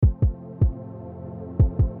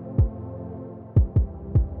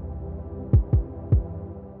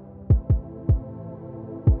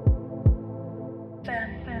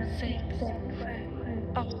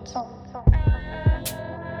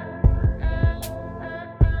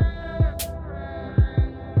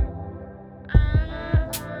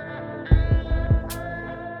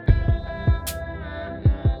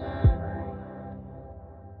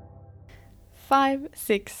5,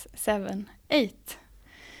 6, 7, 8.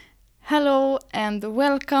 Hello and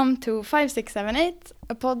welcome to 5, 6, 7, 8,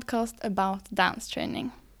 a podcast about dance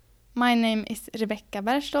training. My name is Rebecca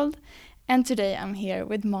Berstold and today I'm here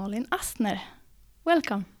with Malin Astner.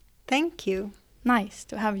 Welcome. Thank you. Nice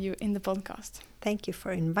to have you in the podcast. Thank you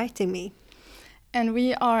for inviting me. And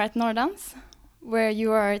we are at Norrdans, where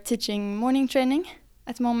you are teaching morning training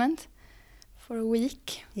at the moment for a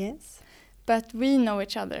week. Yes. But we know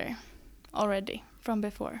each other already from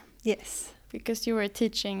before. Yes. Because you were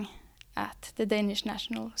teaching at the Danish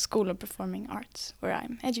National School of Performing Arts, where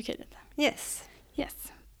I'm educated. Yes. Yes.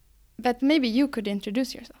 But maybe you could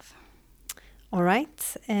introduce yourself. All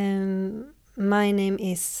right. My name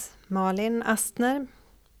is Malin Astner.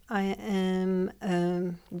 I am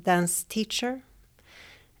a dance teacher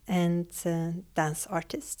and dance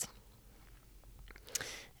artist.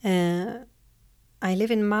 I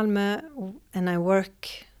live in Malmö and I work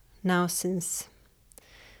now since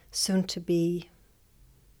soon to be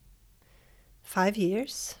 5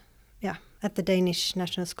 years, at the Danish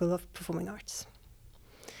National School of Performing Arts.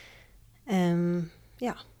 That's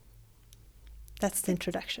the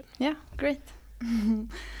introduction. Yeah, great.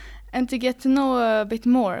 And to get to know a bit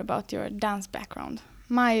more about your dance background,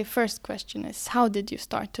 my first question is, how did you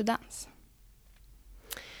start to dance?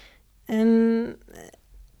 It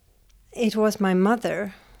was my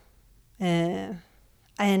mother,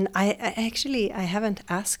 and I haven't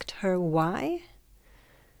asked her why,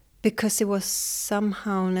 because it was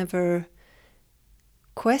somehow never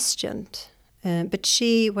questioned. But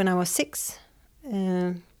she, when I was 6,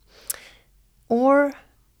 or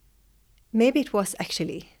maybe it was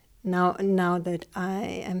actually, now that I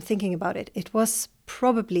am thinking about it, it was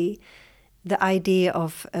probably the idea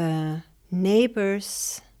of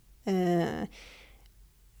neighbors, a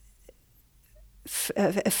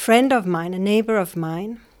friend of mine, a neighbor of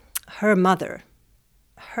mine, her mother,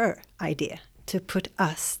 her idea to put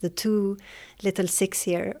us, the 2 little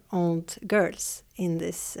 6-year-old girls, in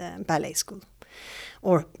this ballet school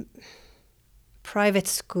or private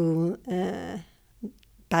school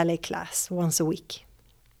ballet class once a week.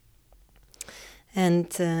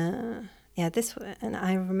 And and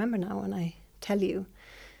I remember now when I tell you.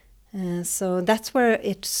 So that's where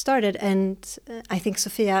it started, and I think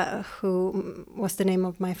Sofia, who was the name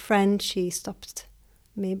of my friend, she stopped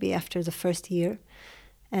maybe after the first year,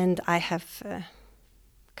 and I have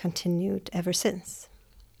continued ever since.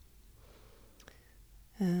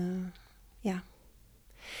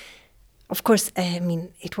 Of course,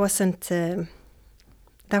 it wasn't.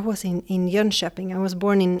 That was in Jönköping. I was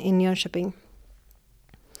born in Jönköping,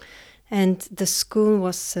 and the school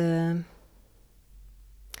was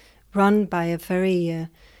run by a very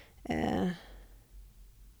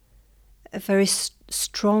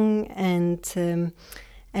strong and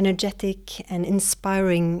energetic and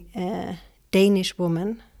inspiring Danish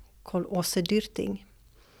woman called Åse Dyrting.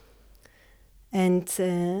 And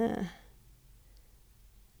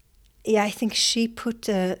I think she put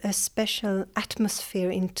a special atmosphere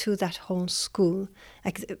into that whole school.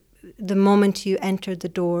 Like the moment you enter the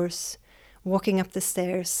doors, walking up the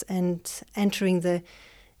stairs and entering the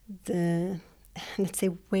let's say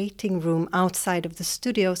waiting room outside of the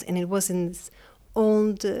studios, and it was in this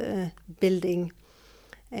old building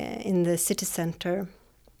in the city center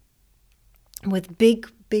with big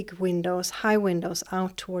windows, high windows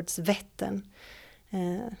out towards Vättern,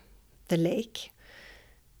 the lake.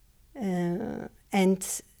 And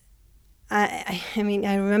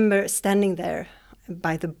I remember standing there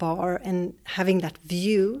by the bar and having that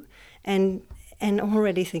view and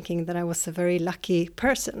already thinking that I was a very lucky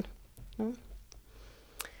person.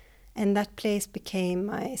 And that place became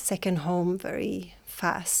my second home very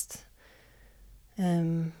fast.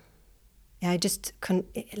 I just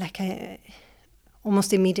I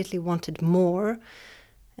almost immediately wanted more,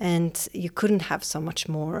 and you couldn't have so much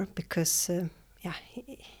more because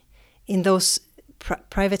in those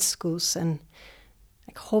private schools and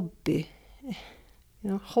like hobby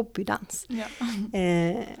dance. Yeah.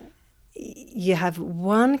 You have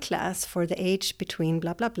one class for the age between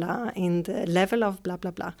blah blah blah in the level of blah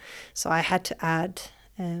blah blah. So I had to add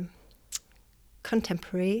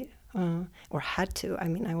contemporary, I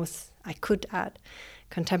could add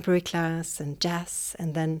contemporary class and jazz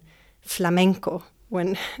and then flamenco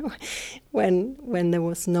when there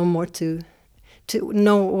was no more to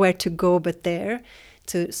know where to go but there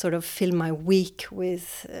to sort of fill my week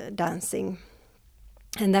with dancing.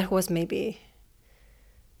 And that was maybe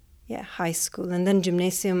high school. And then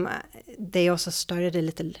gymnasium, they also started a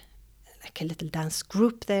little dance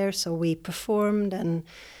group there, so we performed and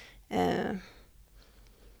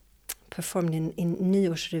performed in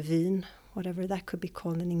Nyårsrevyn whatever that could be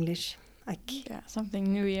called in English, like something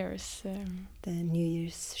New Year's. The New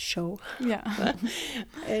Year's show. Yeah.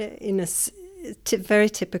 In a very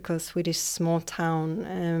typical Swedish small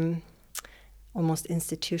town, almost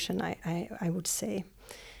institution, I would say.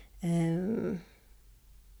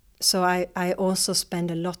 So I also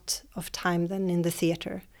spend a lot of time then in the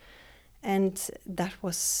theater, and that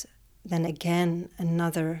was then again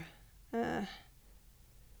another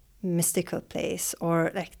mystical place,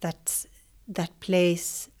 or like that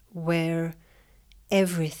place where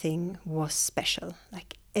everything was special,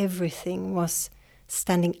 like everything was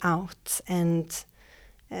standing out, and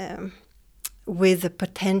with the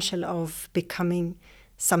potential of becoming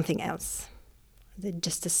something else.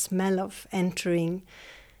 Just the smell of entering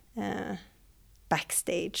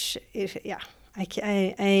backstage,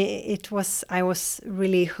 I was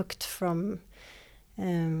really hooked from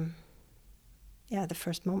the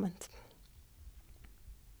first moment.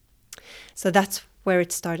 So that's where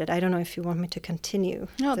it started. I don't know if you want me to continue.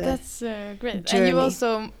 No, that's great. Journey. And you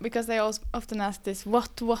also, because I also often ask this,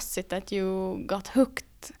 what was it that you got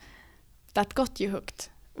hooked, that got you hooked?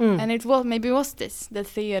 And it was this, the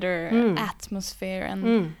theater atmosphere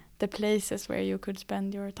and the places where you could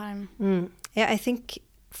spend your time. Yeah, I think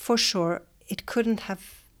for sure it couldn't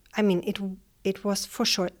have, I mean, it was for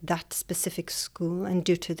sure that specific school, and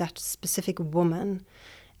due to that specific woman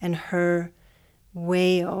and her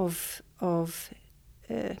way of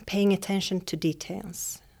paying attention to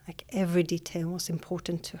details. Like every detail was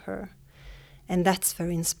important to her. And that's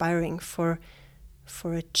very inspiring for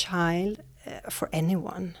a child, for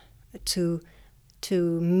anyone, to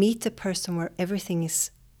meet a person where everything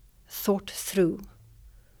is thought through,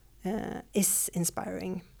 is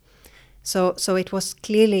inspiring. So it was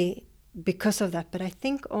clearly because of that, but I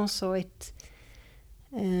think also it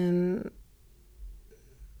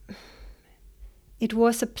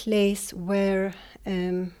was a place where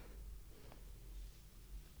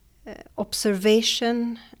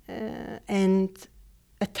observation and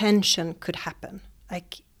attention could happen.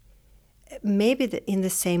 Like maybe in the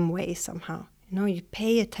same way somehow. You know, you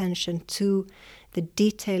pay attention to the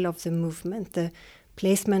detail of the movement, the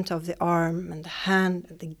placement of the arm and the hand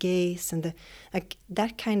and the gaze and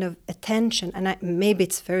that kind of attention. And maybe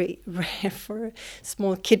it's very rare for a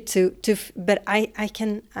small kid but I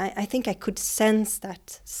think I could sense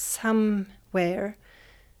that somewhere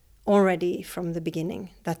already from the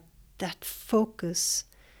beginning, that focus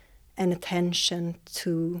and attention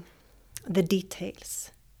to the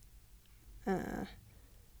details.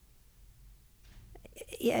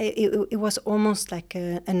 It was almost like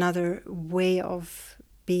another way of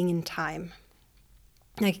being in time.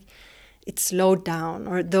 Like it slowed down,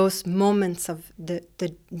 or those moments of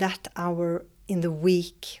that hour in the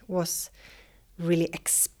week was really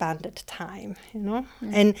expanded time, you know.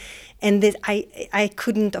 And this, I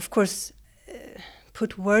couldn't, of course,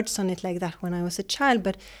 put words on it like that when I was a child,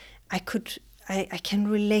 but I can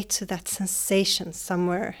relate to that sensation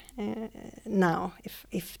somewhere now.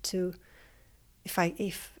 If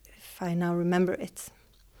I now remember it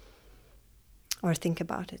or think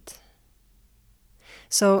about it.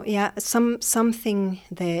 So yeah, something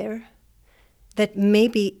there that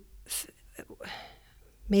maybe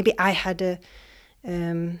I had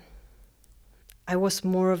I was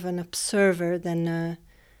more of an observer than a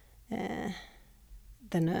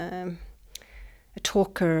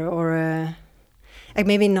talker, or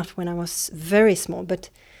maybe not when I was very small, but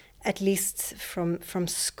at least from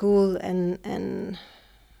school and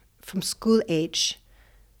from school age,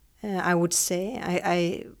 I would say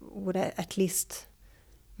I would at least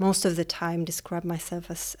most of the time describe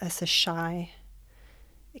myself as a shy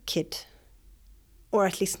kid, or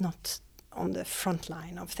at least not on the front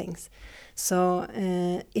line of things. So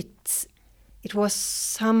it was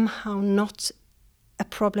somehow not a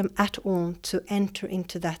problem at all to enter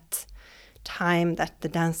into that time that the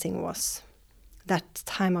dancing was. That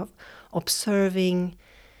time of observing,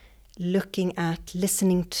 looking at,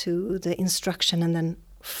 listening to the instruction, and then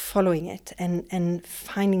following it, and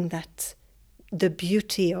finding that the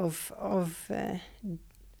beauty of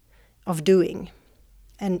doing,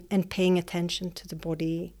 and paying attention to the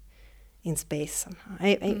body in space somehow.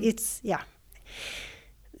 It's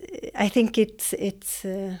I think it's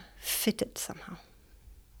fitted somehow.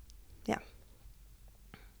 Yeah.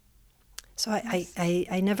 So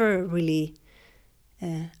I never really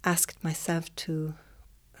asked myself to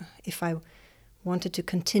if I wanted to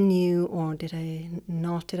continue, or did I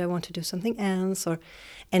want to do something else,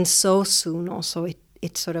 and so soon also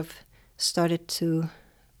it sort of started to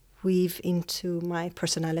weave into my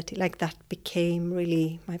personality, like that became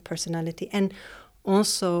really my personality, and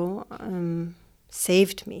also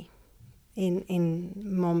saved me in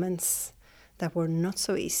moments that were not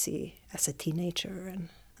so easy as a teenager and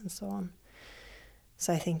so on.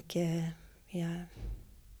 So I think, yeah.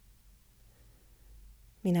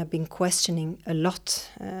 I mean, I've been questioning a lot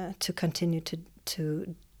to continue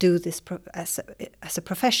to do this as a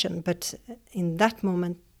profession, but in that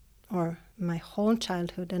moment, or my whole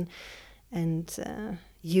childhood and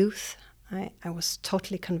youth, I was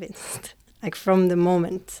totally convinced, like from the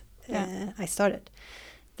moment I started,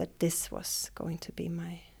 that this was going to be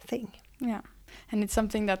my thing. Yeah, and it's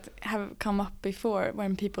something that have come up before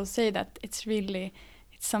when people say that it's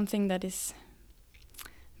something that is,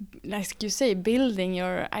 like you say, building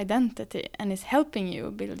your identity and is helping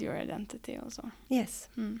you build your identity also. Yes.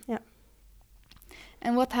 Yeah.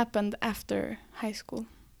 And what happened after high school?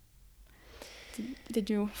 Did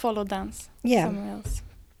you follow dance somewhere else?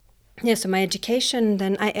 Yeah, so my education,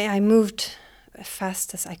 then I moved as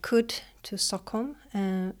fast as I could to Stockholm,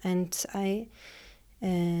 and I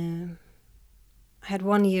had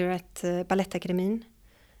 1 year at Balettakademin,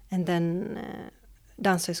 and then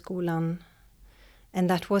Danshögskolan, and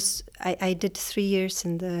that was, I did 3 years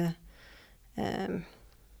in the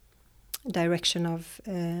direction of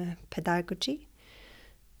pedagogy.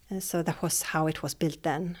 So that was how it was built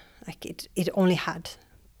then. Like it only had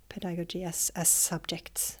pedagogy as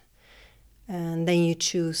subjects. And then you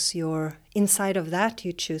choose your, inside of that,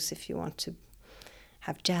 you choose if you want to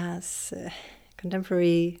have jazz,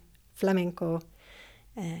 contemporary, flamenco,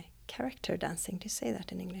 character dancing. Do you say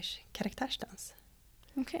that in English? Karaktärsdans.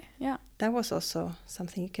 Okay, yeah. That was also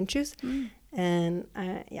something you can choose. And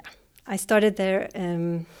I started there,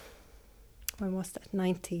 when was that?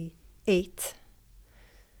 98.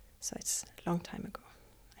 So it's a long time ago.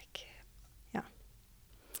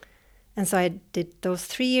 And so I did those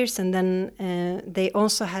 3 years, and then they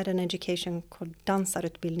also had an education called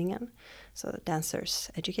Dansarutbildningen, so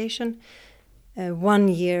dancer's education. 1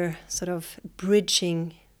 year sort of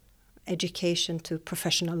bridging education to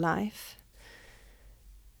professional life.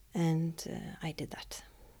 And I did that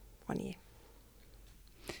 1 year.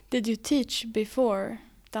 Did you teach before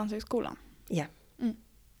Danshögskolan? Yeah.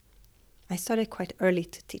 I started quite early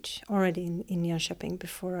to teach, already in Jönköping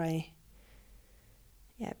before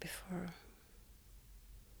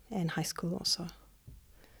in high school also.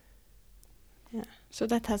 Yeah. So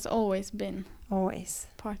that has always been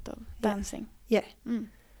part of dancing. Yeah.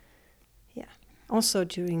 Yeah. Also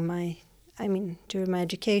during my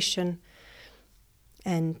education,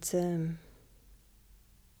 and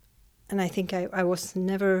I think I was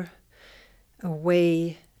never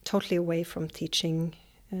totally away from teaching,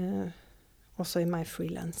 also in my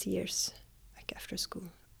freelance years, like after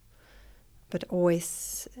school. But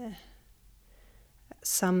always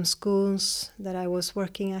some schools that I was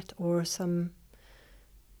working at, or some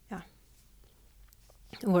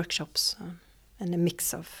workshops, and a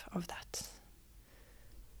mix of that.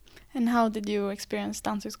 And how did you experience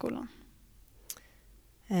Danshögskolan?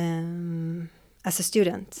 As a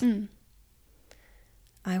student,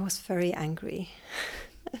 I was very angry.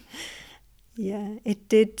 Yeah, it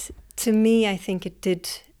did, to me, I think it did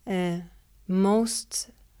most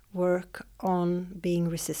work on being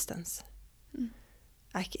resistance.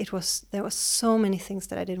 Like there was so many things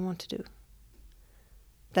that I didn't want to do,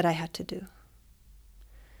 that I had to do.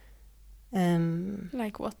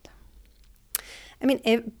 Like what? I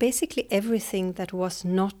mean, basically everything that was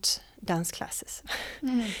not dance classes.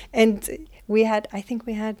 And we had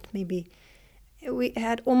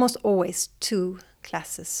almost always 2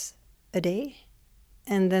 classes a day,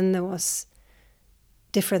 and then there was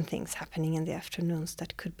different things happening in the afternoons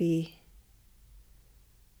that could be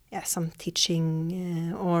some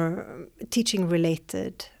teaching, or teaching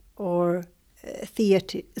related, or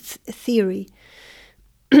theory,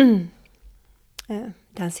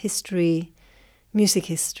 dance history, music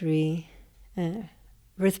history,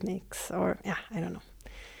 rhythmics, or I don't know.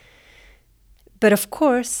 But of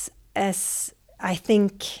course, as I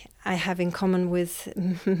think I have in common with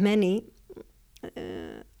many,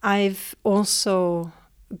 I've also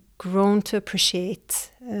grown to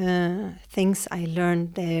appreciate things I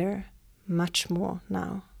learned there much more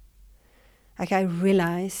now. Like, I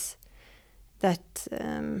realize that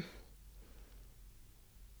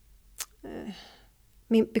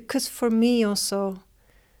because for me also,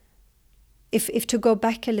 if to go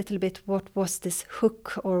back a little bit, what was this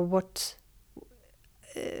hook, or what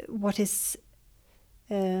is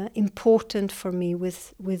important for me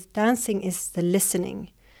with dancing is the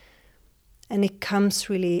listening. And it comes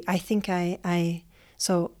really, I think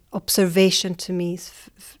so observation to me is,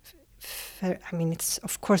 it's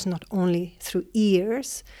of course not only through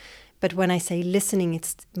ears, But when I say listening,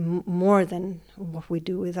 it's more than what we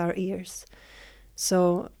do with our ears.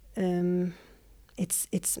 So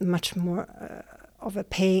it's much more of a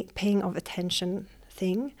paying of attention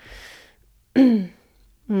thing.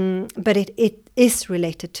 But it is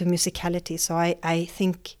related to musicality. So I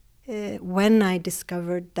think when I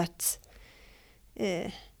discovered that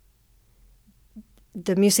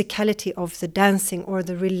the musicality of the dancing, or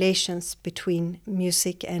the relations between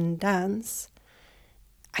music and dance,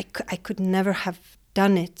 I could never have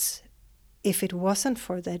done it if it wasn't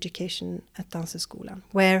for the education at Danshögskolan,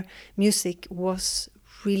 where music was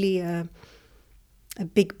really a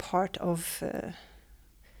big part of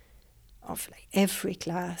like every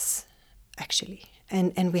class, actually,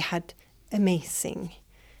 and we had amazing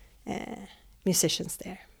musicians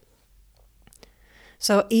there.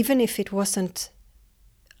 So even if it wasn't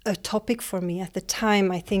a topic for me at the time,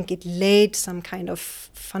 I think it laid some kind of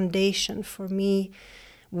foundation for me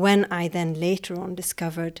when I then later on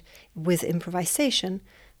discovered with improvisation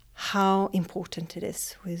how important it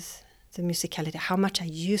is with the musicality, how much I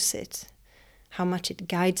use it, how much it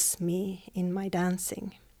guides me in my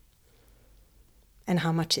dancing, and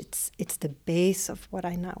how much it's the base of what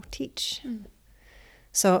I now teach.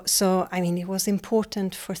 So I mean, it was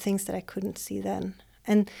important for things that I couldn't see then.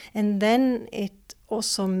 And then it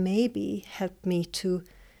also maybe helped me to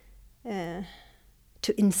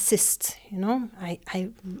insist, you know. I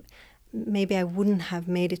maybe I wouldn't have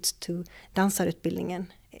made it to dansarutbildningen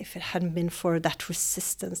if it hadn't been for that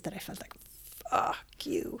resistance that I felt like, fuck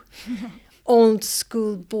you, old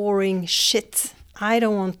school boring shit. I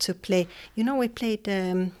don't want to play. You know, we played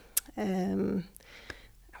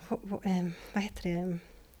vad heter det?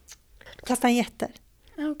 Kastanjetter.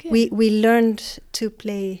 Okay. We learned to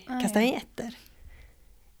play kastanjetter,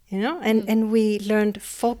 you know, and we learned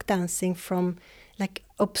folk dancing from like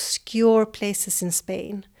obscure places in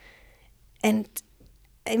Spain. And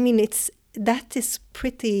I mean, that is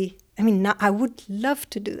pretty, I mean, now I would love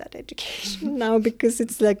to do that education now, because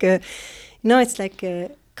it's like it's like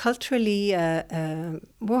a culturally,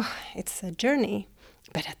 it's a journey.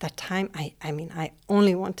 But at that time, I mean, I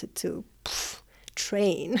only wanted to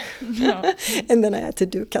train. No. And then I had to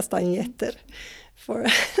do kastanjetter for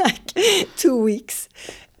like 2 weeks.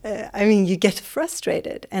 I mean, you get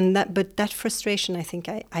frustrated, but that frustration, I think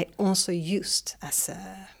I also used as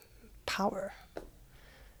a power.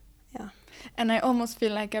 Yeah. And I almost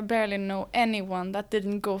feel like I barely know anyone that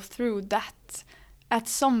didn't go through that at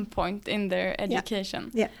some point in their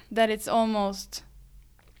education. Yeah. That it's almost,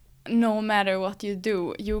 no matter what you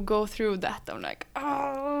do, you go through that. I'm like,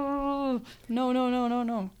 oh,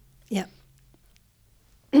 no. Yeah.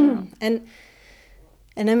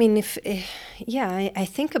 And I mean, I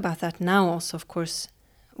think about that now also, of course,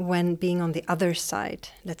 when being on the other side,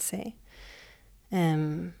 let's say,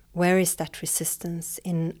 where is that resistance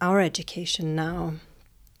in our education now?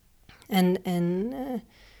 And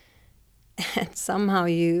somehow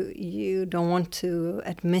you don't want to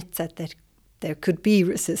admit that there could be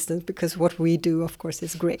resistance, because what we do, of course,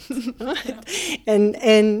 is great.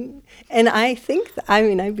 and I think,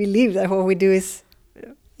 I believe that what we do is,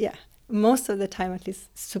 most of the time at least,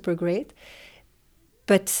 super great.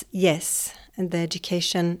 But yes, and the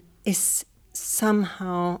education is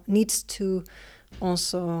somehow needs to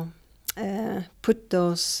also put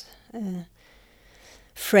those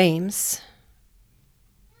frames.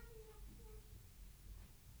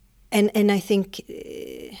 And I think,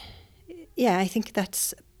 I think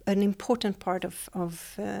that's an important part of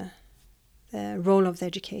the role of the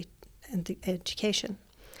education,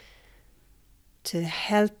 to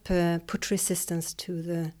help put resistance to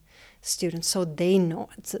the students, so they know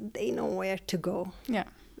where to go. Yeah.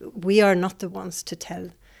 We are not the ones to tell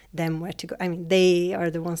them where to go. I mean, they are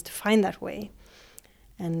the ones to find that way,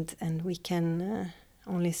 and we can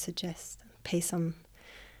only suggest, pay some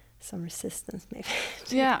resistance, maybe.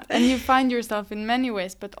 Yeah, and you find yourself in many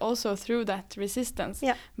ways, but also through that resistance,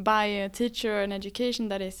 by a teacher and education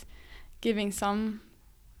that is giving some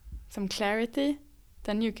clarity,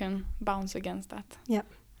 then you can bounce against that. Yeah.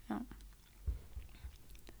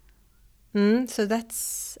 So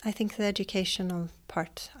that's, I think, the educational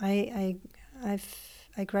part. I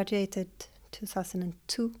graduated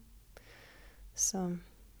 2002. So,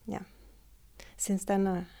 yeah. Since then,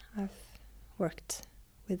 I've worked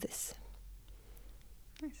with this.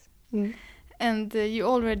 Nice. And you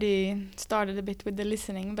already started a bit with the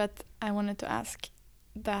listening, but I wanted to ask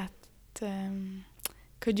that,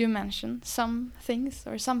 could you mention some things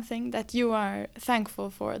or something that you are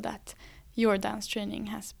thankful for that your dance training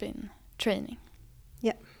has been training?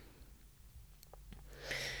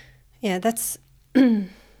 Yeah, that's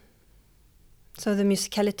So the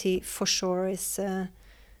musicality for sure is in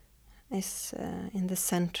the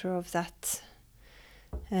center of that.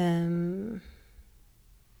 And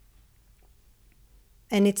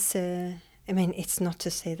it's, I mean, it's not to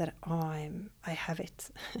say that I have it,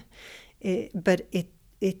 but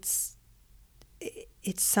it's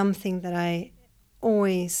something that I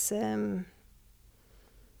always, I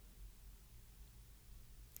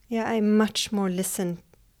much more listen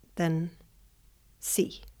than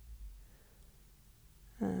see,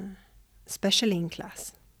 especially in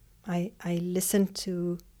class. I listen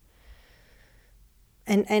to,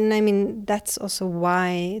 and I mean that's also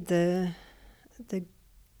why the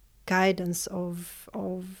guidance of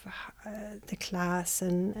the class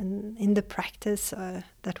and in the practice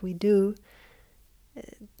that we do,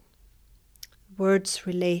 words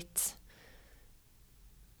relate,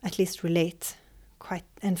 at least relate quite,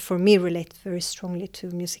 and for me relate very strongly to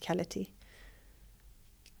musicality.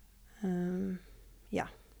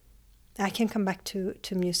 I can come back to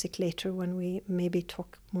music later when we maybe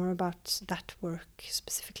talk more about that work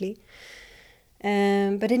specifically.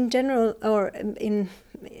 But in general, or in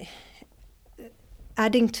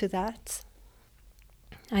adding to that,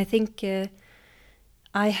 I think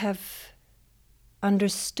I have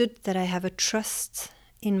understood that I have a trust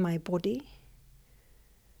in my body,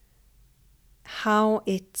 how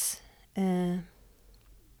it, I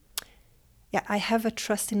have a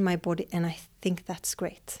trust in my body, and I think that's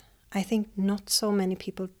great. I think not so many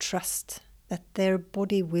people trust that their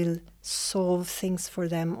body will solve things for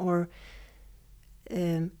them or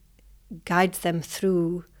guide them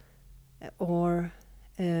through or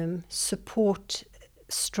support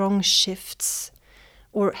strong shifts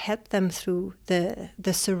or help them through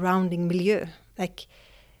the surrounding milieu. Like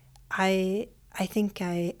I think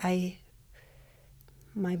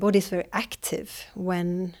my body is very active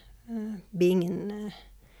when being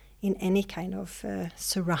in any kind of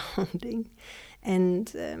surrounding, and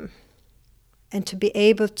to be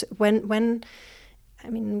able to when I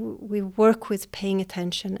mean we work with paying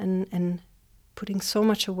attention and putting so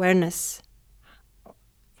much awareness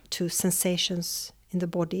to sensations in the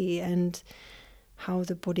body and how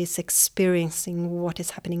the body is experiencing what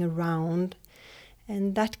is happening around,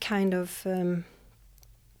 and that kind of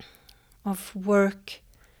work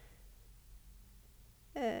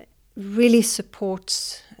really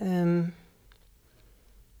supports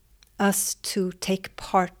us to take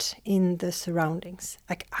part in the surroundings.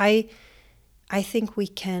 Like I think we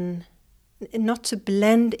can, not to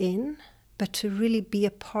blend in, but to really be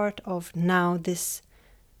a part of now this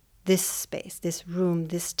space, this room,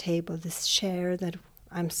 this table, this chair that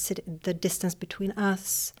I'm sitting, the distance between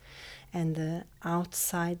us and the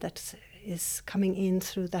outside that is coming in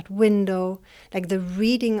through that window, like the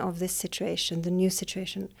reading of this situation, the new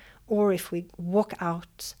situation, or if we walk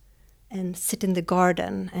out and sit in the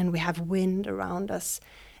garden and we have wind around us,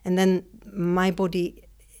 and then my body,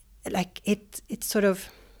 like it's sort of,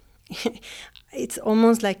 it's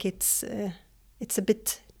almost like it's a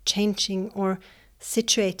bit changing or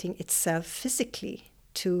situating itself physically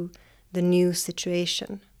to the new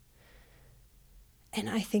situation. And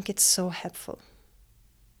I think it's so helpful.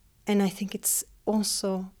 And I think it's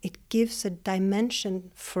also, it gives a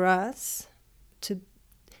dimension for us to,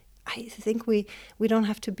 I think we don't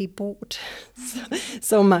have to be bored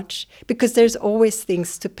so much, because there's always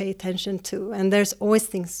things to pay attention to, and there's always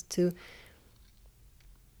things to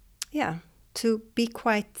be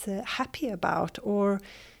quite happy about or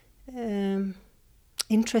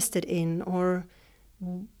interested in, or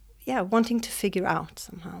wanting to figure out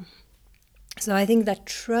somehow. So I think that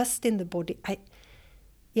trust in the body,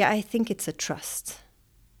 I think it's a trust.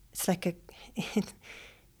 It's like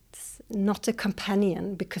it's not a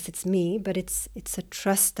companion because it's me, but it's a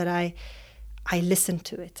trust that I listen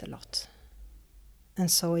to it a lot,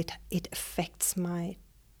 and so it affects my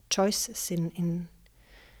choices in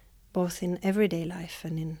both in everyday life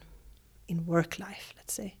and in work life,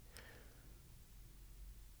 let's say.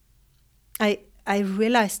 I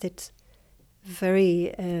realized it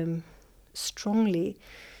very strongly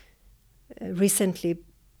recently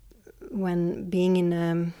when being in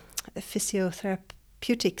a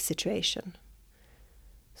physiotherapeutic situation.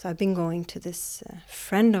 So I've been going to this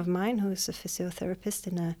friend of mine who is a physiotherapist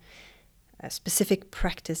in a specific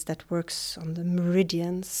practice that works on the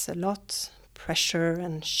meridians a lot, pressure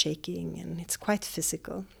and shaking, and it's quite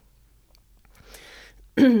physical.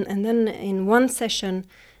 And then in one session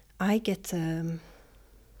I get a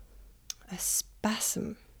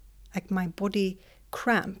spasm, like my body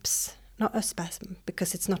cramps. Not a spasm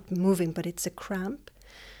because it's not moving, but it's a cramp.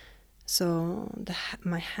 So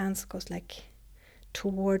my hands goes like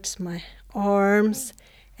towards my arms,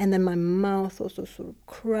 and then my mouth also sort of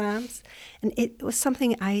cramps. And it was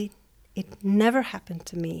something it never happened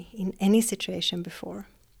to me in any situation before.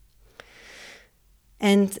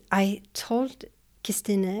 And I told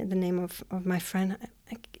Kristine, the name of my friend,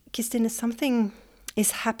 Kristine, something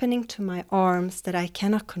is happening to my arms that I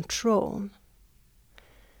cannot control.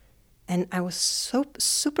 And I was so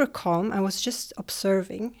super calm. I was just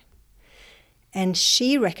observing. And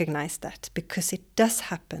she recognized that because it does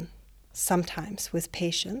happen sometimes with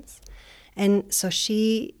patients. And so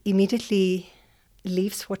she immediately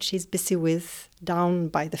leaves what she's busy with down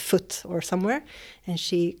by the foot or somewhere. And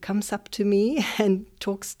she comes up to me and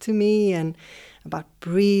talks to me and about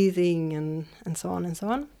breathing and so on and so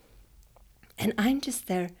on. And I'm just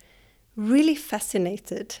there really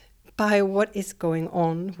fascinated by what is going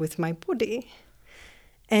on with my body.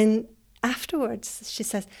 And afterwards she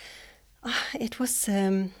says, it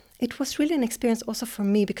was really an experience also for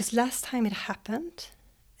me, because last time it happened,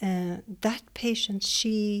 that patient,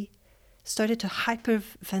 she started to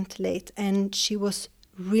hyperventilate and she was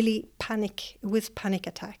really panic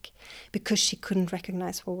attack because she couldn't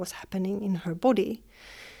recognize what was happening in her body.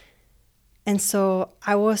 And so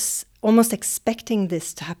I was almost expecting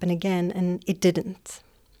this to happen again, and it didn't.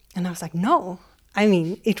 And I was like, no, I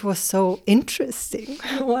mean, it was so interesting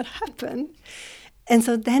what happened. And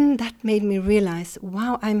so then that made me realize,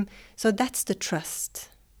 wow, so that's the trust.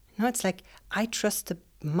 You know, it's like I trust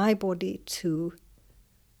my body to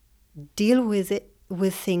deal with it,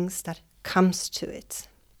 with things that comes to it.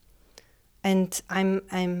 And I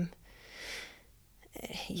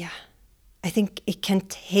think it can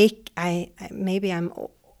take, maybe I'm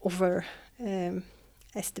over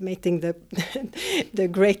estimating the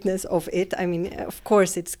greatness of it. I mean, of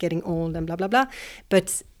course it's getting old and blah, blah, blah.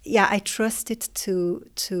 But yeah, I trust it to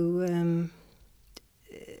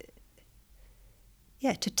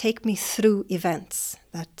take me through events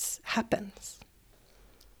that happens.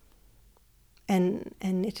 And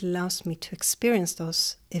it allows me to experience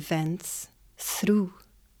those events through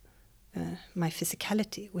my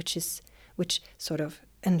physicality, which sort of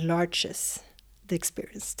enlarges the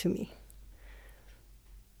experience to me.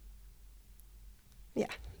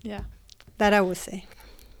 Yeah. That I would say.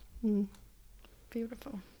 Mm.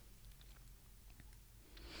 Beautiful.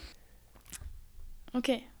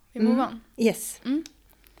 Okay, we move on. Yes. Mm.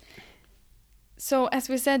 So as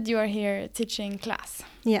we said, you are here teaching class.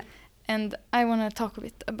 Yeah. And I want to talk a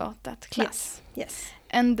bit about that class. Yes.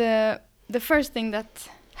 And the first thing that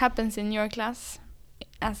happens in your class,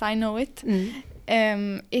 as I know it,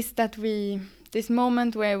 is that this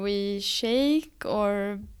moment where we shake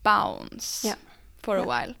or bounce for a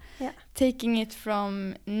while, taking it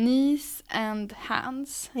from knees and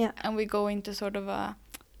hands, and we go into sort of a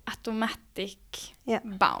automatic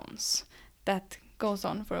bounce that goes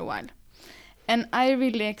on for a while. And I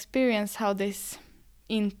really experience how this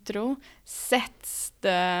intro sets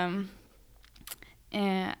the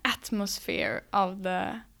atmosphere of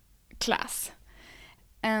the class.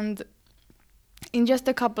 And in just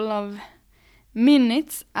a couple of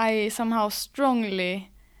minutes, I somehow strongly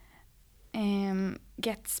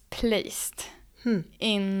gets placed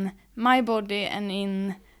in my body and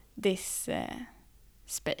in this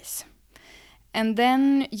space. And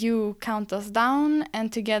then you count us down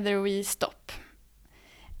and together we stop.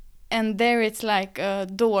 And there it's like a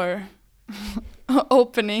door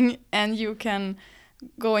opening and you can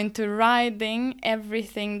go into riding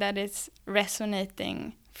everything that is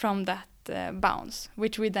resonating from that bounce,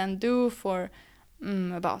 which we then do for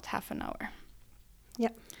about half an hour.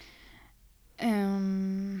 Yeah.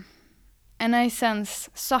 And I sense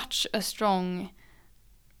such a strong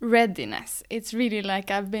readiness. It's really like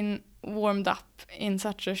I've been warmed up in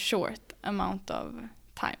such a short amount of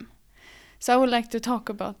time. So I would like to talk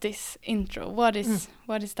about this intro. What is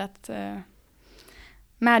that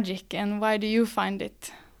magic, and why do you find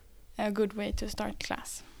it a good way to start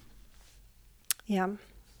class? Yeah.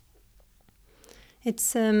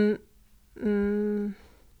 It's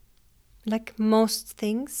like most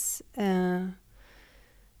things,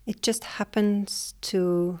 it just happens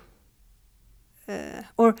to,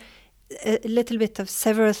 or a little bit of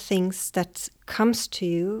several things that comes to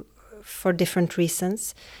you for different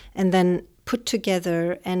reasons, and then put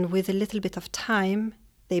together, and with a little bit of time,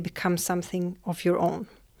 they become something of your own.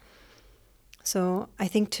 So I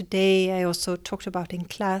think today I also talked about in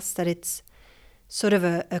class that it's sort of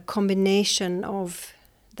a combination of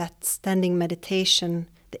that standing meditation,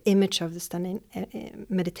 the image of the standing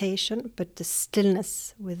meditation, but the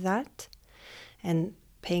stillness with that, and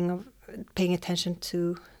paying attention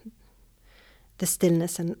to the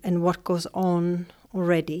stillness and what goes on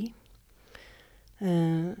already.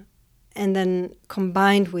 and then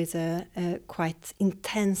combined with a quite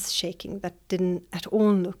intense shaking that didn't at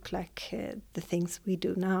all look like the things we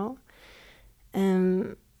do now.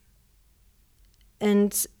 And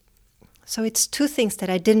so it's two things that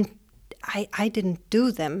I didn't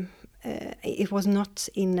do them. It was not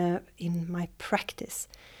in my practice,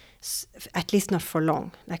 at least not for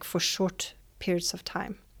long, like for short periods of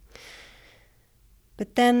time.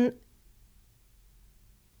 But then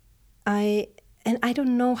I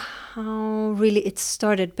don't know how really it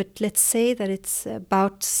started, but let's say that it's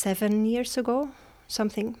about 7 years ago,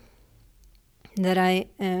 something, that I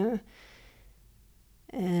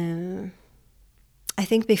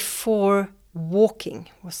think before walking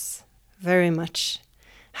was very much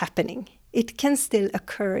happening. It can still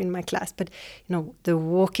occur in my class, but the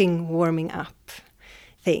walking warming up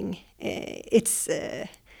thing, it's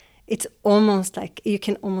almost like you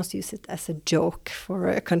can almost use it as a joke for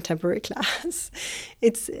a contemporary class.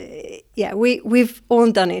 It's we've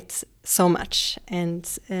all done it so much, and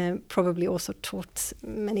probably also taught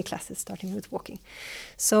many classes starting with walking.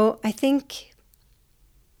 So I think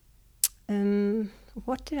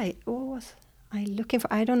what was I looking for?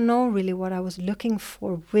 I don't know really what I was looking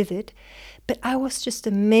for with it, but I was just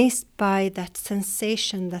amazed by that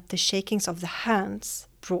sensation that the shakings of the hands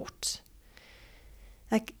brought.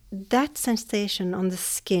 Like that sensation on the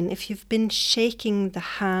skin, if you've been shaking the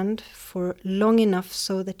hand for long enough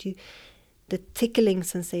so that the tickling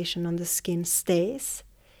sensation on the skin stays.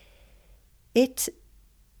 Because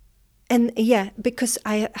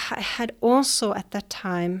I had also at that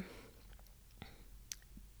time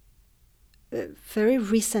very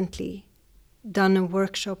recently done a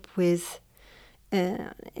workshop with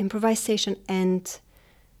improvisation and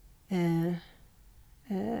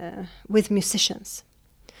with musicians.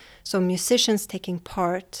 So musicians taking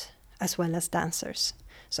part as well as dancers.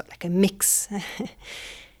 So like a mix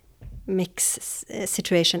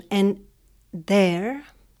situation. And there,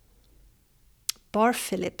 Bar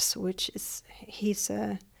Phillips, he's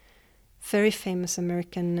a very famous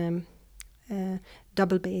American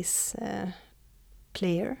double bass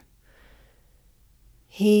player.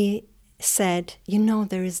 He said,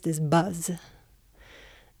 there is this buzz.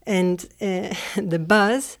 And the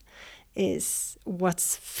buzz is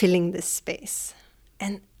what's filling this space.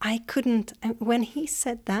 And when he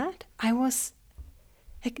said that, I was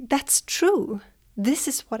like, that's true. This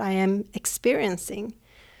is what I am experiencing.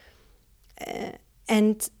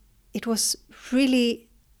 And it was really,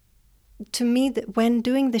 to me, that when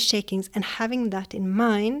doing the shakings and having that in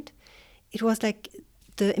mind, it was like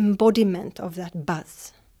the embodiment of that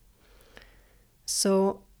buzz.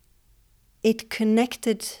 So it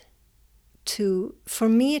connected to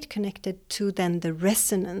then the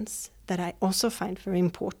resonance that I also find very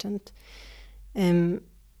important,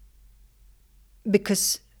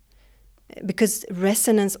 because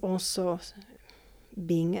resonance also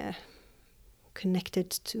being connected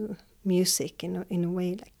to music in a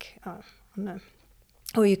way, like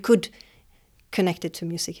or you could connect it to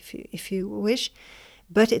music if you wish,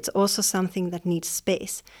 but it's also something that needs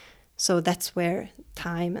space. So that's where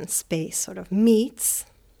time and space sort of meets.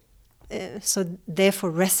 So therefore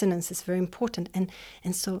resonance is very important. And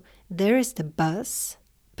so there is the buzz,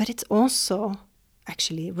 but it's also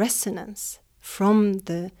actually resonance from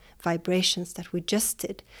the vibrations that we just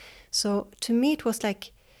did. So to me it was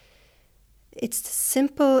like, it's a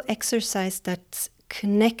simple exercise that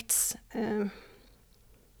connects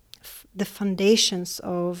the foundations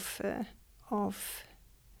of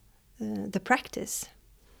the practice.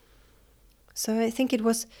 So I think it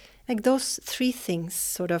was like those three things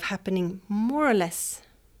sort of happening more or less,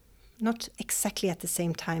 not exactly at the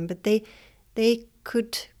same time, but they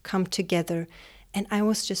could come together. And I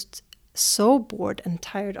was just so bored and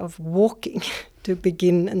tired of walking to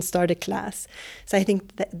begin and start a class. So I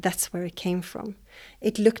think that's where it came from.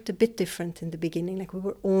 It looked a bit different in the beginning, like we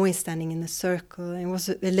were always standing in a circle, and it was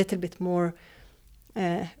a little bit more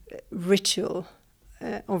ritual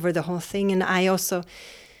over the whole thing. And I also,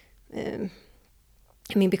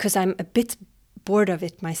 because I'm a bit bored of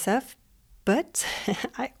it myself, but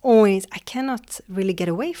I cannot really get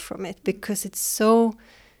away from it, because it's so,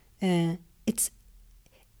 it's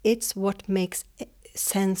what makes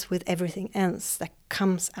sense with everything else that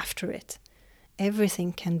comes after it.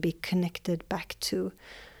 Everything can be connected back to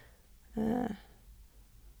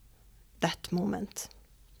that moment.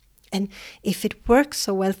 And if it works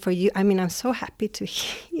so well for you, I'm so happy to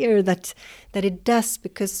hear that it does,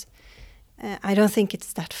 because I don't think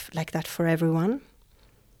it's like that for everyone.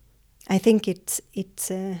 I think it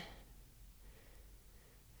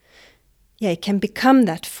can become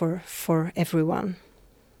that for everyone.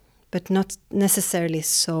 but not necessarily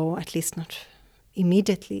so, at least not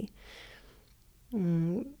immediately.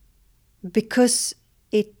 Because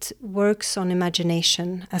it works on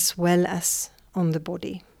imagination as well as on the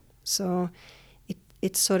body. So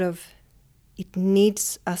it sort of, it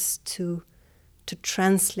needs us to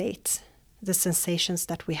translate the sensations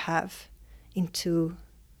that we have into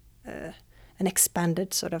an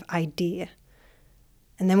expanded sort of idea.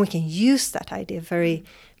 And then we can use that idea very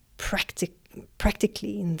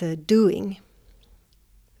practically in the doing.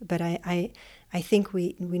 But I think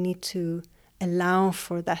we need to allow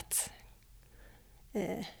for that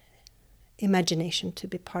imagination to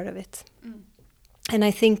be part of it. And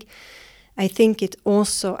I think it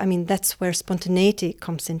also, I mean, that's where spontaneity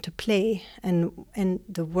comes into play, and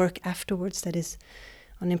the work afterwards that is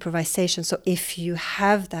on improvisation. So if you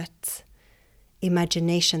have that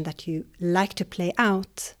imagination that you like to play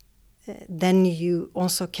out, then you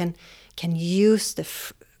also can use the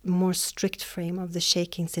more strict frame of the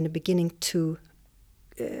shakings in the beginning to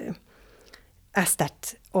as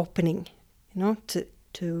that opening, you know,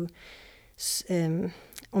 to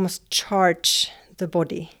almost charge the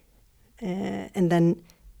body, and then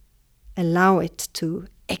allow it to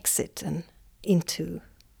exit and into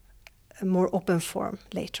a more open form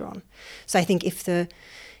later on. So I think if the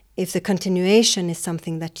continuation is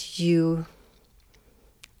something that you,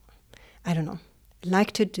 I don't know,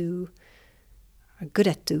 like to do, are good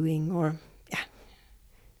at doing, or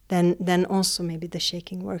then also maybe the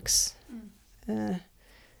shaking works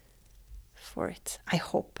for it. I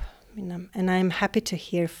hope. I mean, and I'm happy to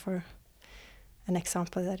hear for an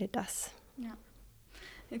example that it does. Yeah,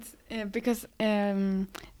 it's because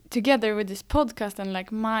together with this podcast and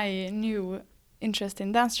like my new interest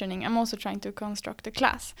in dance training, I'm also trying to construct a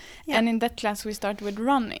class. Yeah. And in that class we start with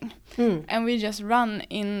running. And we just run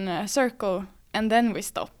in a circle and then we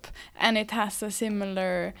stop. And it has a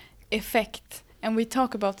similar effect. And we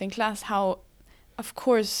talk about in class how, of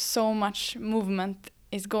course, so much movement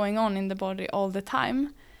is going on in the body all the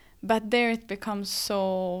time. But there it becomes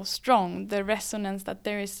so strong, the resonance, that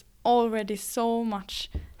there is already so much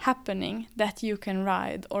happening that you can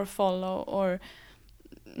ride or follow, or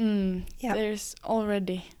there's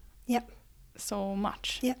already so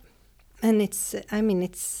much. Yeah, and it's, I mean,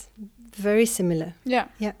 it's very similar. Yeah.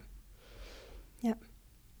 Yeah. Yeah.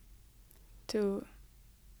 To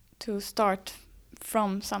start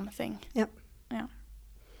from something. Yeah. Yeah.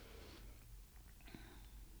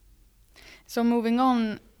 So moving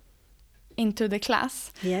on into the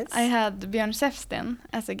class, yes, I had Björn Säfsten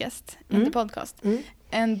as a guest in the podcast,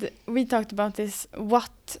 and we talked about this,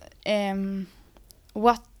 what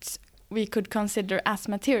we could consider as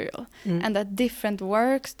material, and that different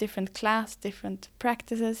works, different class, different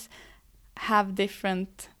practices have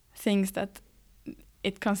different things that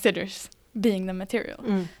it considers being the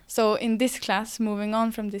material. So in this class, moving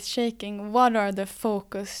on from this shaking, what are the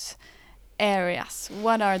focus areas?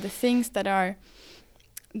 What are the things that are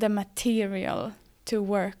the material to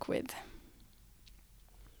work with?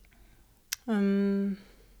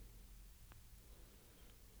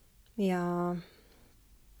 Yeah,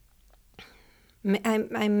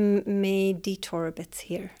 I may detour a bit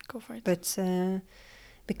here. Go for it. But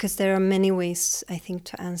because there are many ways, I think,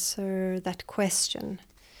 to answer that question.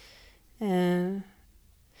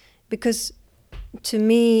 Because to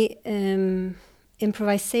me,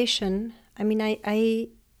 improvisation, I mean, I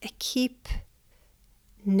keep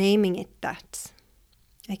naming it that.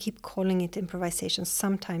 I keep calling it improvisation.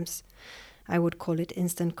 Sometimes I would call it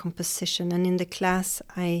instant composition. And in the class,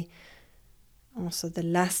 also the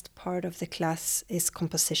last part of the class is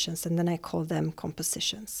compositions, and then I call them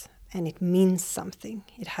compositions. And it means something.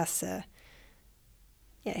 It has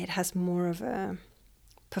it has more of a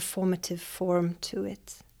performative form to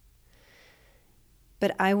it.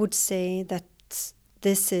 But I would say that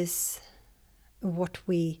this is what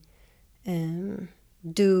we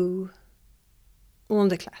do on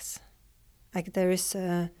the class. Like there is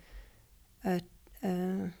the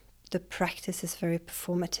practice is very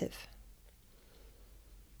performative.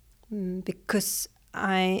 Because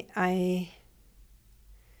I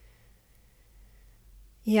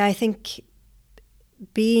think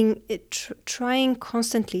trying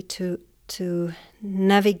constantly to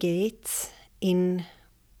navigate in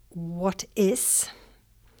what is,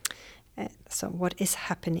 so what is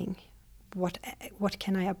happening, what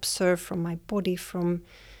can I observe from my body, from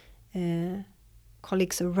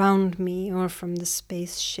colleagues around me, or from the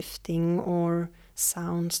space shifting or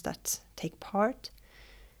sounds that take part.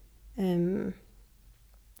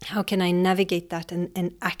 How can I navigate that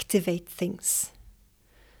and activate things,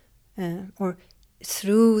 or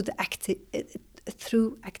through the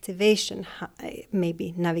through activation,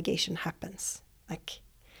 maybe navigation happens. Like,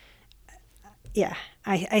 yeah,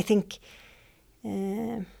 I think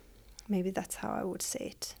maybe that's how I would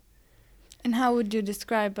say it. And how would you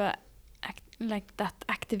describe like that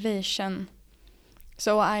activation?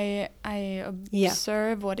 So I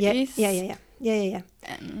observe what it is. Yeah.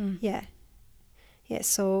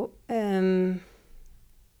 So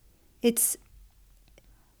it's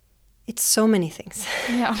so many things.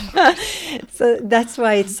 Yeah. So that's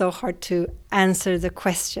why it's so hard to answer the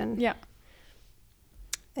question. Yeah.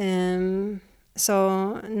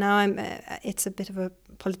 So now it's a bit of a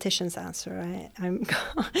politician's answer. I'm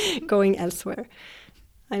going elsewhere.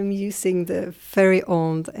 I'm using the very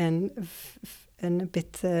old and a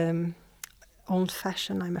bit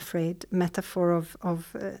old-fashioned, I'm afraid, metaphor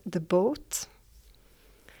of the boat.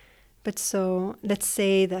 But so let's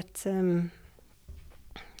say that the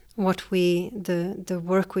work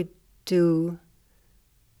we do.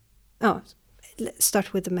 Oh, let's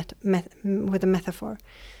start with the metaphor.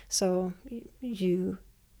 So you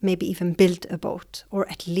maybe even build a boat, or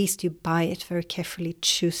at least you buy it very carefully,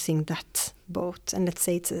 choosing that boat. And let's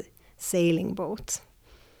say it's a sailing boat.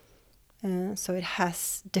 So it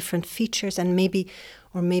has different features, and maybe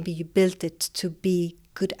you built it to be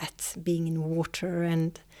good at being in water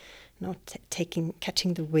and not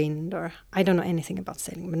catching the wind, or I don't know anything about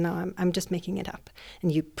sailing, but now I'm just making it up.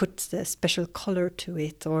 And you put the special color to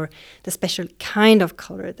it, or the special kind of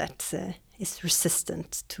color that is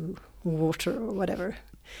resistant to water or whatever.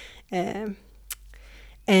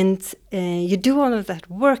 And you do all of that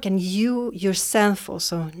work, and you yourself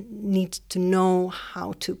also need to know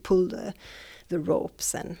how to pull the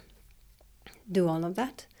ropes and do all of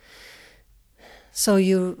that. So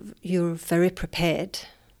you're very prepared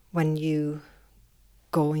when you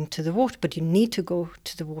go into the water, but you need to go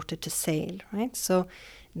to the water to sail, right? So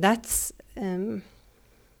that's when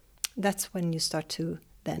you start to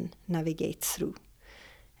then navigate through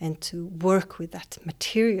and to work with that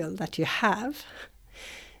material that you have.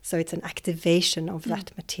 So it's an activation of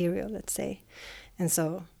that material, let's say. And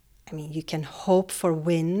so, I mean, you can hope for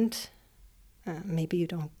wind. Maybe you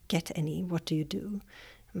don't get any. What do you do?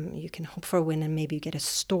 You can hope for wind, and maybe you get a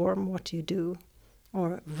storm. What do you do?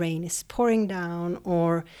 Or rain is pouring down,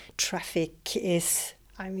 or traffic is,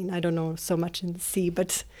 I mean, I don't know so much in the sea,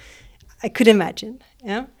 but I could imagine,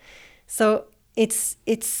 yeah? So it's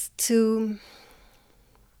to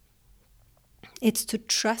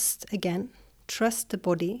trust the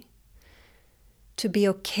body, to be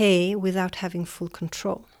okay without having full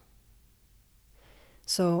control.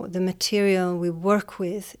 So the material we work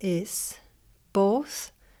with is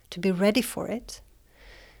both to be ready for it.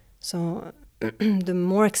 So the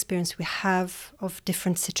more experience we have of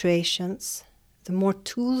different situations, the more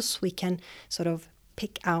tools we can sort of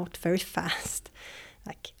pick out very fast,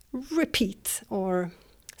 like repeat or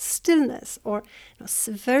stillness, or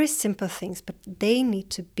very simple things, but they need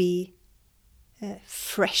to be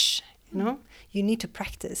fresh. You need to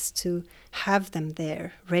practice to have them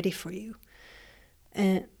there ready for you.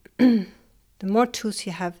 The more tools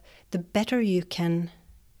you have, the better you can,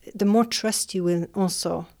 the more trust you will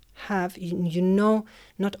also have. You know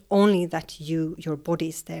not only that your body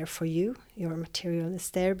is there for you, your material is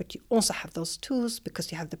there, but you also have those tools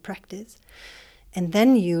because you have the practice. And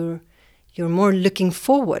then you're more looking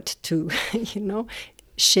forward to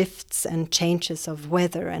shifts and changes of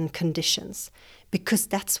weather and conditions, because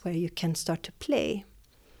that's where you can start to play.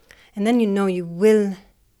 And then you will,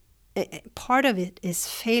 part of it is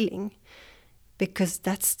failing, because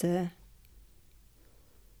that's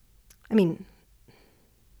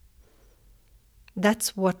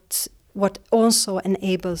that's what also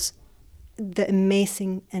enables the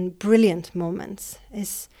amazing and brilliant moments,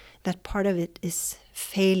 is that part of it is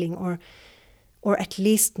failing, or at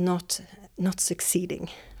least not succeeding.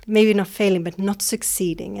 Maybe not failing, but not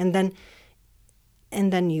succeeding. And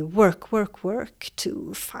then you work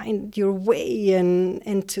to find your way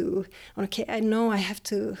and to, okay, I know I have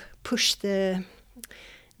to push the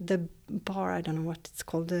bar, I don't know what it's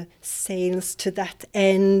called, the sails to that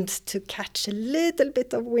end to catch a little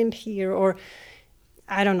bit of wind here, or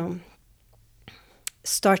I don't know,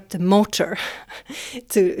 start the motor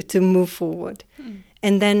to move forward.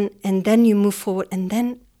 And then you move forward, and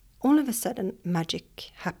then all of a sudden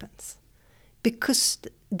magic happens, because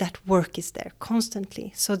that work is there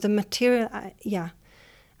constantly. So the material,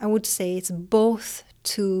 I would say it's both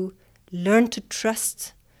to learn to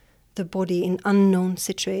trust the body in unknown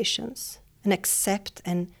situations, and accept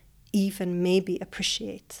and even maybe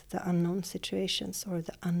appreciate the unknown situations, or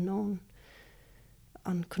the unknown,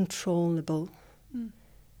 uncontrollable.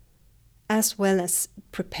 as well as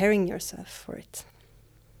preparing yourself for it.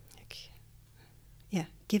 Like, yeah,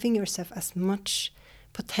 giving yourself as much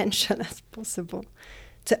potential as possible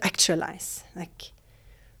to actualize. Like,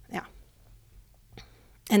 yeah.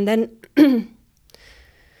 And then,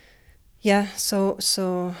 yeah, so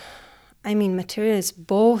I mean, material is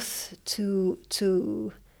both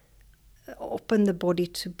to open the body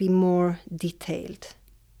to be more detailed,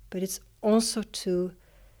 but it's also to,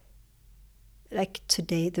 like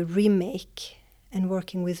today, the remake and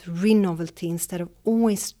working with re-novelty instead of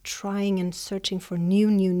always trying and searching for new.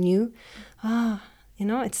 You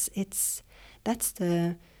know, it's that's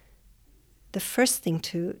the first thing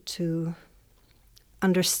to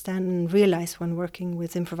understand and realize when working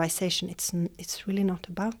with improvisation. It's really not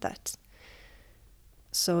about that.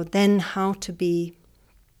 So then, how to be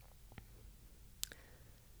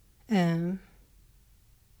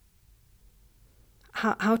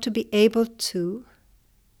how to be able to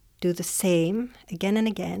do the same again and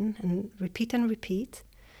again and repeat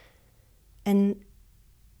and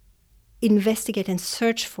investigate and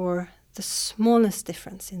search for the smallest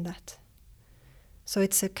difference in that. So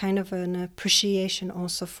it's a kind of an appreciation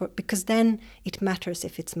also for, because then it matters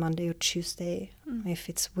if it's Monday or Tuesday, if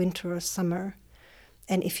it's winter or summer,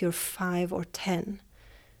 and if you're 5 or 10.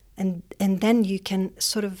 And then you can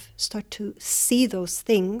sort of start to see those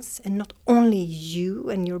things, and not only you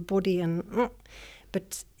and your body,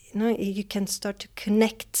 but you can start to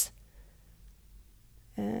connect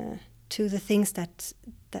to the things that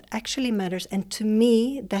actually matters. And to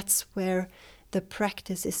me, that's where the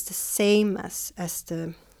practice is the same as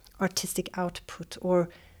the artistic output, or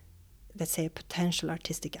let's say a potential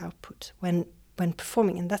artistic output when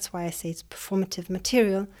performing. And that's why I say it's performative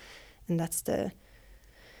material, and that's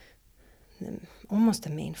almost the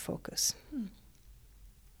main focus.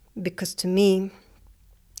 Because to me,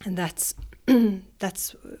 that's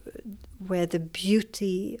where the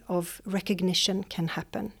beauty of recognition can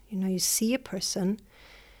happen. You know, you see a person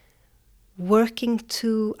working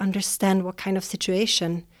to understand what kind of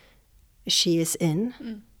situation she is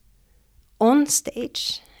in on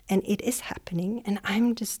stage, and it is happening, and I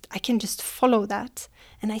can just follow that,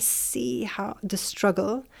 and I see how the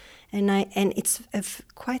struggle, and it's a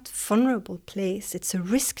quite vulnerable place. It's a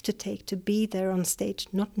risk to take, to be there on stage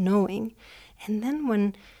not knowing. And then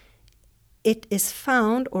when it is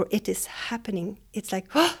found or it is happening, it's like,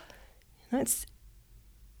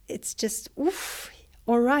 it's just oof,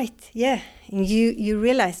 all right, yeah. And you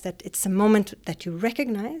realize that it's a moment that you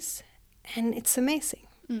recognize, and it's amazing.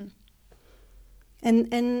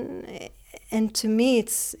 And to me,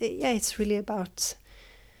 it's really about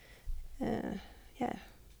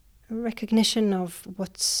recognition of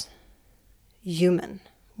what's human,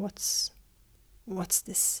 what's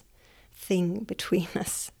this thing between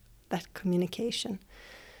us, that communication.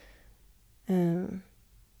 In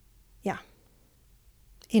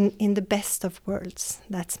the best of worlds,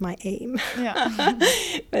 that's my aim. Yeah.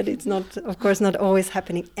 But it's not, of course, not always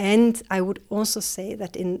happening. And I would also say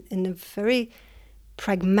that in a very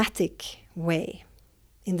pragmatic way,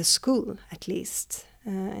 in the school at least,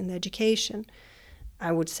 in the education,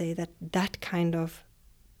 I would say that kind of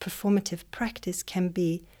performative practice can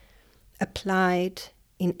be applied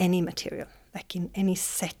in any material, like in any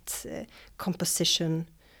set composition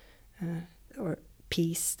or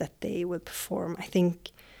piece that they will perform. I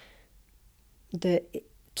think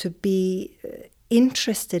to be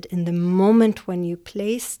interested in the moment when you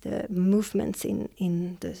place the movements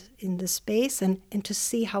in the space, and to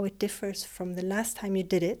see how it differs from the last time you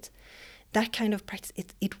did it, that kind of practice,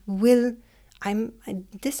 it will. I'm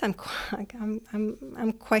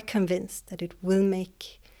quite convinced that it will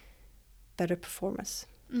make better performers.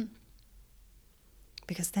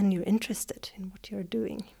 Because then you're interested in what you're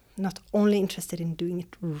doing, not only interested in doing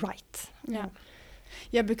it right.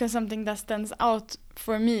 Yeah, because something that stands out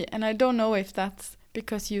for me, and I don't know if that's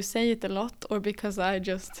because you say it a lot or because I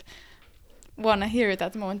just want to hear it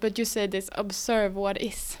at the moment, but you say this, observe what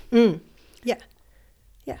is. Yeah.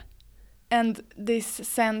 And this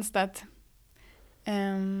sense that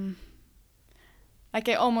like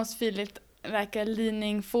I almost feel it like a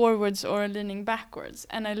leaning forwards or a leaning backwards,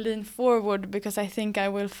 and I lean forward because I think I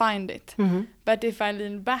will find it. But if I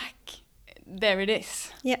lean back, there it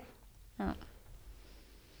is. Yeah.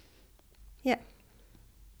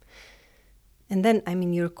 And then, I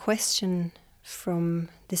mean, your question from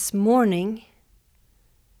this morning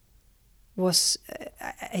was,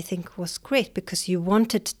 I think, was great, because you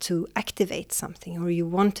wanted to activate something, or you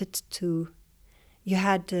wanted to. You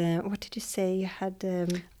had, what did you say? You had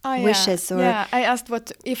wishes, or I asked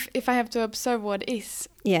what if I have to observe what is.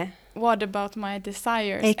 Yeah. what about my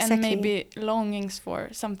desires Exactly. and maybe longings for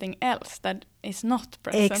something else that is not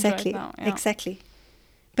present right now? Yeah. Exactly.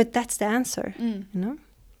 But that's the answer, you know?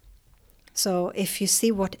 So if you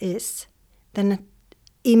see what is, then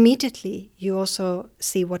immediately you also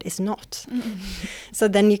see what is not. So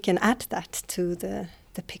then you can add that to the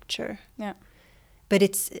picture. Yeah. But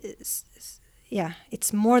it's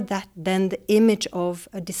more that than the image of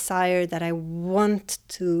a desire that I want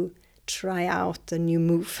to try out a new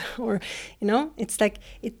move. Or, you know, it's like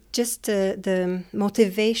it just the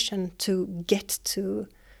motivation to get to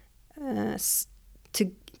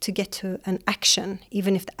to get to an action,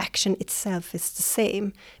 even if the action itself is the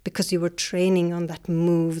same, because you were training on that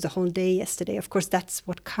move the whole day yesterday. Of course, that's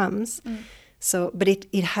what comes. So, but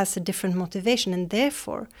it has a different motivation, and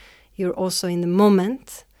therefore you're also in the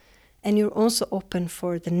moment, and you're also open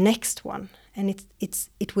for the next one. And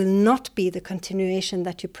it will not be the continuation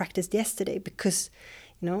that you practiced yesterday, because,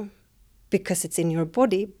 you know, because it's in your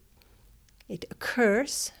body, it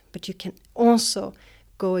occurs, but you can also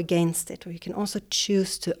go against it, or you can also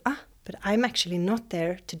choose to, but I'm actually not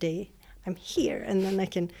there today, I'm here, and then I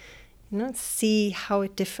can, you know, see how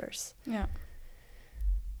it differs. Yeah.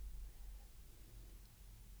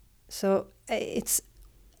 So it's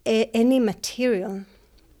any material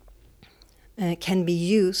can be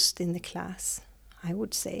used in the class, I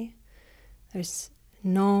would say. There's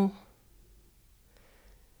no, I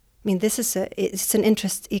mean, it's an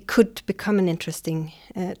interest. It could become an interesting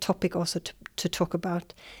topic also to talk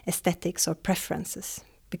about aesthetics or preferences,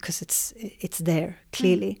 because it's there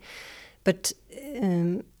clearly. But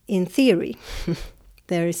in theory,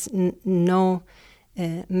 there is no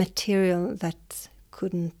material that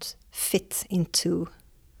couldn't fit into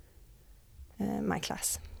my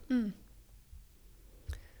class.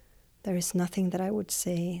 There is nothing that I would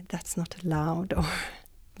say that's not allowed, or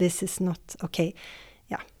this is not okay.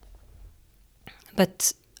 Yeah.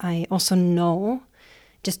 But I also know,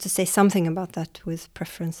 just to say something about that with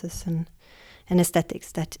preferences and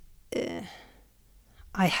aesthetics, that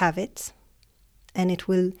I have it, and it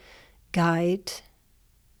will guide,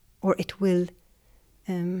 or it will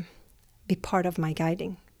be part of my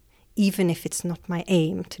guiding, even if it's not my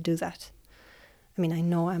aim to do that. I mean, I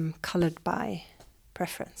know I'm colored by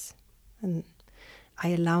preference, and I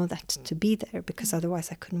allow that to be there, because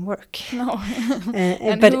otherwise I couldn't work. No.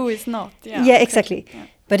 And but who is not? Yeah, yeah, exactly. Yeah.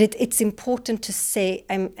 But it's important to say,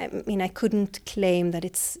 I mean, I couldn't claim that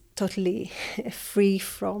it's totally free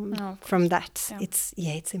from that.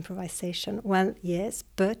 Yeah. It's improvisation. Well, yes,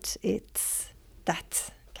 but it's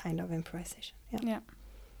that kind of improvisation. Yeah.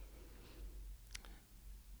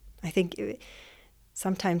 I think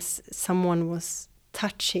sometimes someone was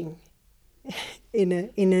touching in a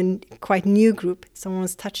quite new group. Someone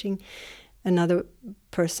was touching another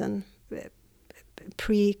person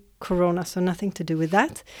pre-corona, so nothing to do with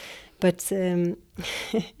that. But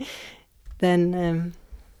then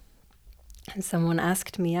someone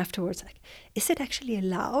asked me afterwards, like, "Is it actually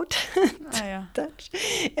allowed to touch?"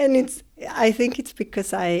 And I think it's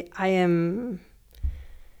because I am.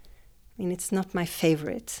 I mean, it's not my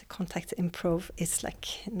favorite. Contact improv is like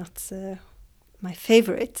not my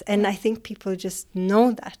favorite, and I think people just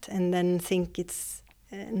know that, and then think it's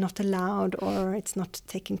not allowed, or it's not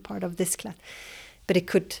taking part of this class. But it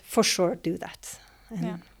could for sure do that,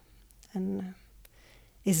 and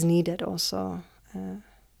is needed also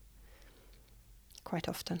quite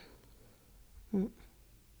often.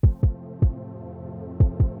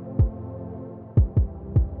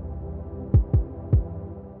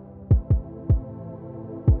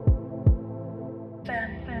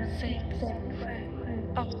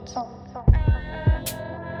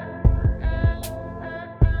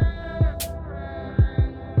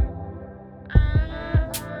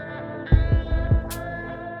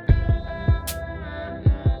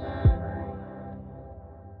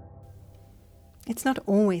 It's not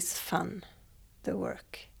always fun, the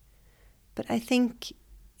work, but I think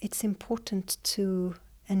it's important to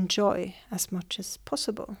enjoy as much as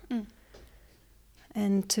possible.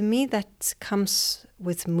 And to me, that comes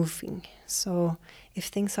with moving. So if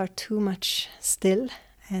things are too much still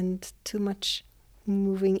and too much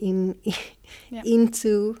moving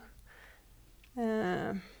into,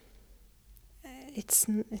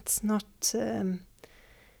 it's not.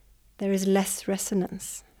 There is less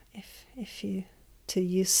resonance if you to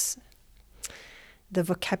use the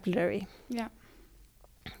vocabulary. Yeah,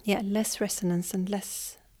 less resonance and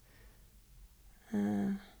less.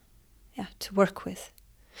 To work with,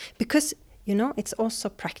 because it's also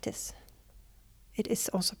practice. It is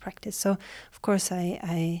also practice. So of course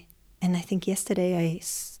I think yesterday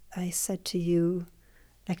I said to you,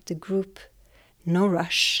 like, the group no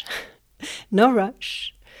rush, no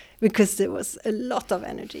rush, because there was a lot of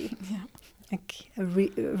energy, Yeah. like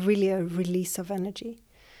really a release of energy.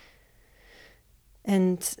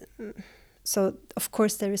 And so, of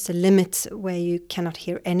course, there is a limit where you cannot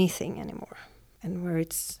hear anything anymore, and where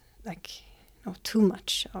it's like too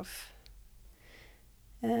much of.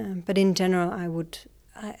 But in general, I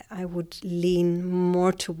would lean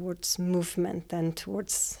more towards movement than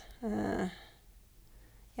towards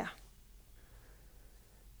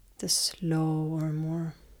the slow or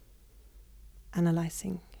more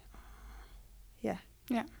analyzing. Yeah.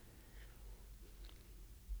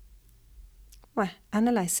 Well,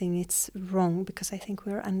 analyzing, it's wrong because I think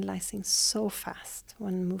we're analyzing so fast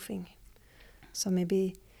when moving. So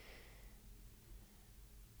maybe.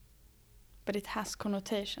 But it has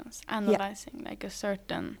connotations, analyzing, like a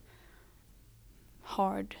certain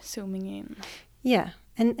hard zooming in. Yeah,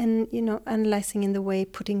 and analyzing in the way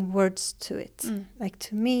putting words to it. Like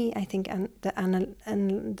to me, I think the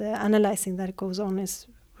analyzing that goes on is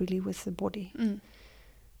really with the body.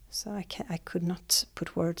 So I could not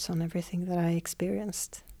put words on everything that I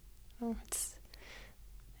experienced.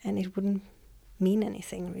 And it wouldn't mean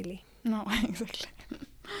anything really. No, exactly.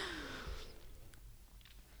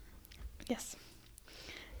 Yes.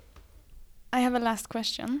 I have a last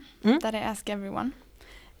question that I ask everyone.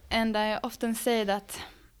 And I often say that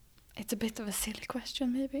it's a bit of a silly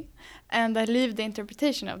question maybe. And I leave the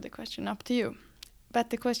interpretation of the question up to you. But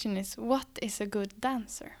the question is, what is a good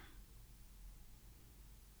dancer?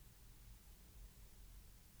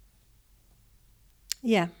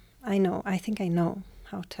 Yeah, I know. I think I know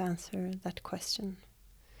how to answer that question.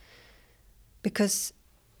 Because,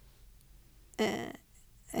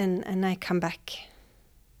 and I come back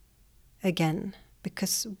again,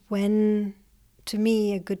 because to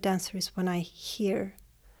me, a good dancer is when I hear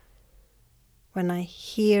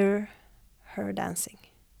her dancing.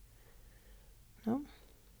 No?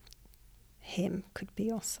 Him could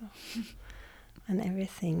be also. And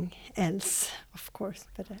everything else, of course,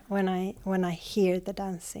 but when I hear the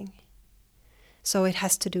dancing. So it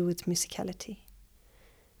has to do with musicality.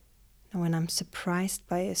 And when I'm surprised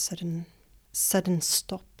by a sudden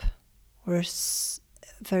stop, or a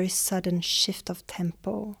very sudden shift of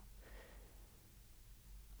tempo,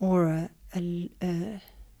 or a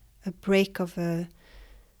break of a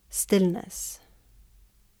stillness,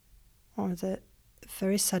 or the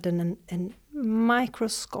very sudden and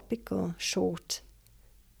microscopical short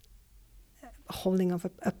holding of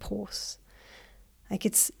a pause, like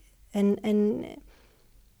it's and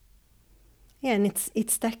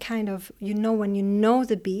it's that kind of, when you know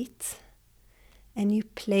the beat and you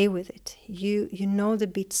play with it, you know the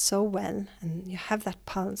beat so well, and you have that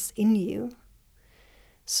pulse in you,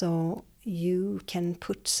 so you can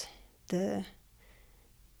put the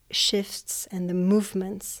shifts and the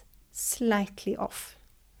movements slightly off.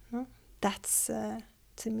 No? That's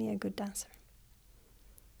to me a good dancer.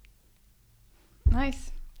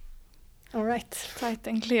 Nice. All right. Tight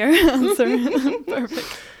and clear answer.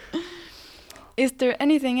 Perfect. Is there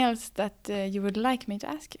anything else that you would like me to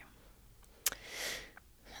ask you?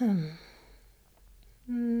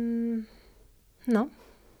 No.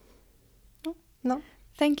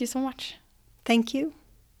 Thank you so much. Thank you.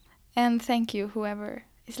 And thank you, whoever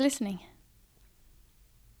is listening.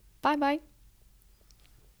 Bye-bye.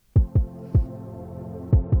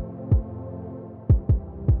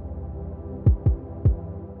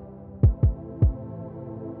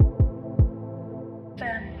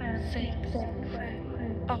 Fem, sex, sju,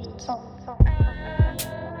 åtta.